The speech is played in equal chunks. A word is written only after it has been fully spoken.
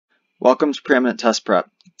Welcome to Preeminent Test Prep.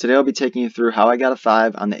 Today I'll be taking you through how I got a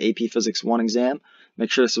 5 on the AP Physics 1 exam. Make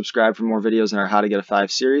sure to subscribe for more videos in our How to Get a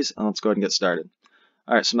 5 series, and let's go ahead and get started.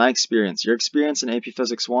 Alright, so my experience. Your experience in AP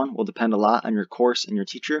Physics 1 will depend a lot on your course and your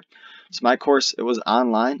teacher. So my course, it was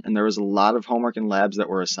online, and there was a lot of homework and labs that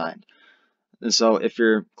were assigned. And so if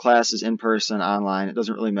your class is in person, online, it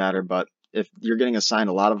doesn't really matter, but if you're getting assigned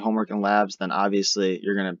a lot of homework and labs, then obviously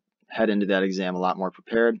you're going to head into that exam a lot more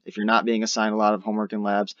prepared. If you're not being assigned a lot of homework and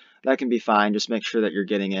labs, that can be fine. Just make sure that you're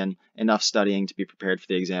getting in enough studying to be prepared for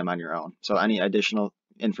the exam on your own. So any additional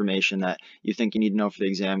information that you think you need to know for the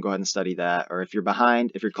exam, go ahead and study that. Or if you're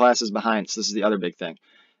behind, if your class is behind, so this is the other big thing.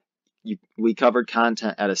 We covered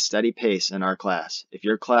content at a steady pace in our class. If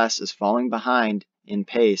your class is falling behind in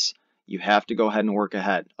pace, you have to go ahead and work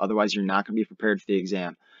ahead. Otherwise, you're not going to be prepared for the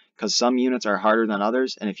exam. Because some units are harder than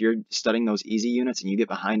others, and if you're studying those easy units and you get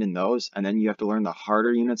behind in those, and then you have to learn the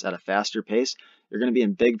harder units at a faster pace, you're going to be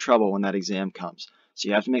in big trouble when that exam comes. So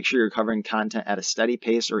you have to make sure you're covering content at a steady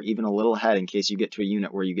pace or even a little ahead in case you get to a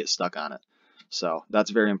unit where you get stuck on it. So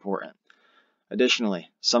that's very important.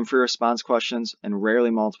 Additionally, some free response questions and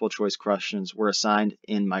rarely multiple choice questions were assigned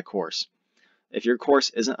in my course. If your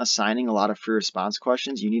course isn't assigning a lot of free response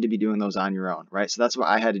questions, you need to be doing those on your own, right? So that's what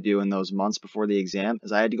I had to do in those months before the exam,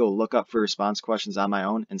 is I had to go look up free response questions on my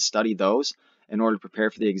own and study those in order to prepare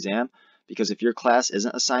for the exam. Because if your class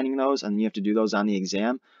isn't assigning those and you have to do those on the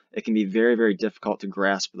exam, it can be very, very difficult to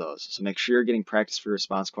grasp those. So make sure you're getting practice free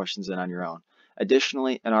response questions in on your own.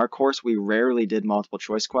 Additionally, in our course, we rarely did multiple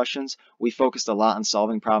choice questions. We focused a lot on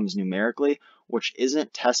solving problems numerically, which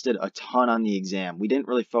isn't tested a ton on the exam. We didn't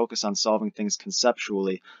really focus on solving things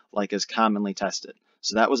conceptually like is commonly tested.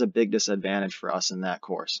 So that was a big disadvantage for us in that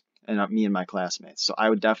course, and me and my classmates. So I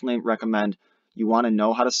would definitely recommend you want to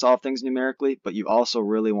know how to solve things numerically, but you also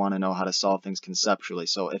really want to know how to solve things conceptually.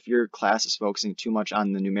 So if your class is focusing too much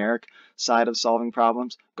on the numeric side of solving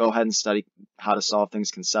problems, go ahead and study how to solve things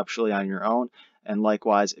conceptually on your own. And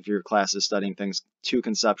likewise, if your class is studying things too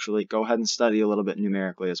conceptually, go ahead and study a little bit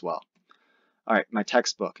numerically as well. All right, my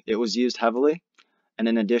textbook. It was used heavily. And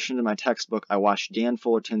in addition to my textbook, I watched Dan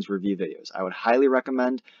Fullerton's review videos. I would highly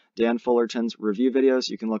recommend Dan Fullerton's review videos.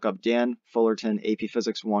 You can look up Dan Fullerton AP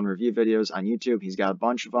Physics 1 review videos on YouTube. He's got a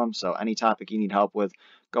bunch of them, so any topic you need help with,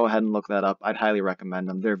 go ahead and look that up. I'd highly recommend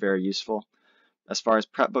them. They're very useful. As far as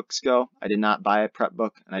prep books go, I did not buy a prep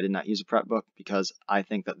book and I did not use a prep book because I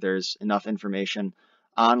think that there's enough information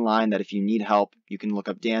online that if you need help, you can look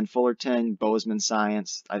up Dan Fullerton, Bozeman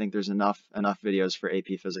Science. I think there's enough videos for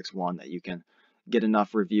AP Physics 1 that you can get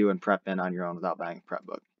enough review and prep in on your own without buying a prep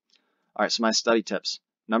book. All right, so my study tips.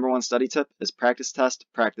 Number one study tip is practice test,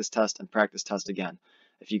 and practice test again.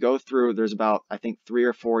 If you go through, there's about, I think, 3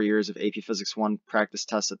 or 4 years of AP Physics 1 practice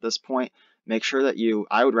tests at this point. Make sure that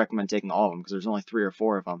I would recommend taking all of them because there's only 3 or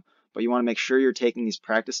 4 of them, but you want to make sure you're taking these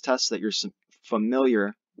practice tests so that you're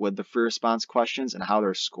familiar with the free response questions and how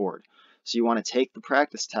they're scored. So you want to take the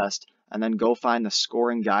practice test and then go find the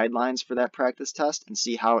scoring guidelines for that practice test and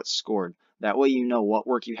see how it's scored. That way you know what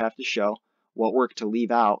work you have to show, what work to leave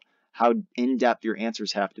out, how in-depth your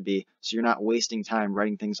answers have to be, so you're not wasting time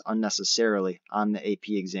writing things unnecessarily on the AP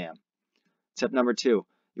exam. Tip number 2,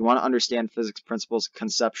 you want to understand physics principles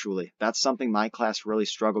conceptually. That's something my class really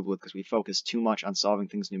struggled with because we focused too much on solving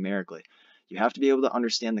things numerically. You have to be able to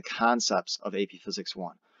understand the concepts of AP Physics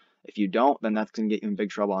 1. If you don't, then that's going to get you in big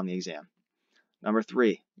trouble on the exam. Number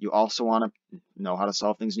 3, you also want to know how to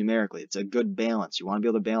solve things numerically. It's a good balance. You want to be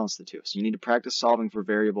able to balance the two. So you need to practice solving for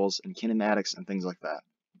variables and kinematics and things like that.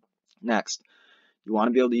 Next, you want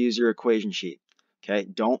to be able to use your equation sheet. Okay,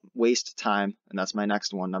 don't waste time, and that's my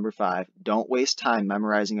next one, number 5. Don't waste time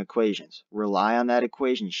memorizing equations. Rely on that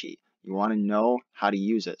equation sheet. You want to know how to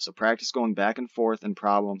use it. So practice going back and forth in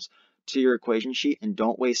problems to your equation sheet, and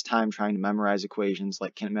don't waste time trying to memorize equations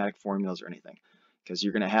like kinematic formulas or anything, because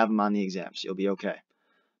you're going to have them on the exam, so you'll be okay.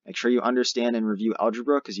 Make sure you understand and review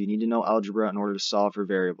algebra because you need to know algebra in order to solve for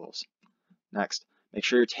variables. Next, make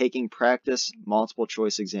sure you're taking practice multiple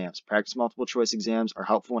choice exams. Practice multiple choice exams are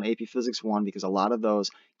helpful in AP Physics 1 because a lot of those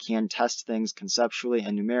can test things conceptually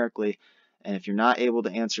and numerically, and if you're not able to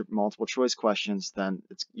answer multiple choice questions, then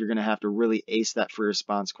you're going to have to really ace that free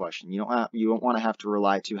response question. You don't want to have to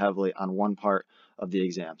rely too heavily on one part of the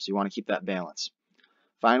exam, so you want to keep that balance.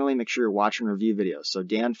 Finally, make sure you're watching review videos. So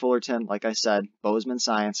Dan Fullerton, like I said, Bozeman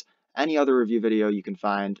Science, any other review video you can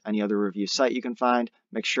find, any other review site you can find,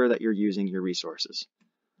 make sure that you're using your resources.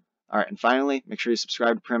 All right, and finally, make sure you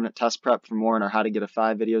subscribe to Preeminent Test Prep for more on our How to Get a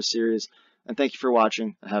 5 video series. And thank you for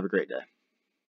watching, and have a great day.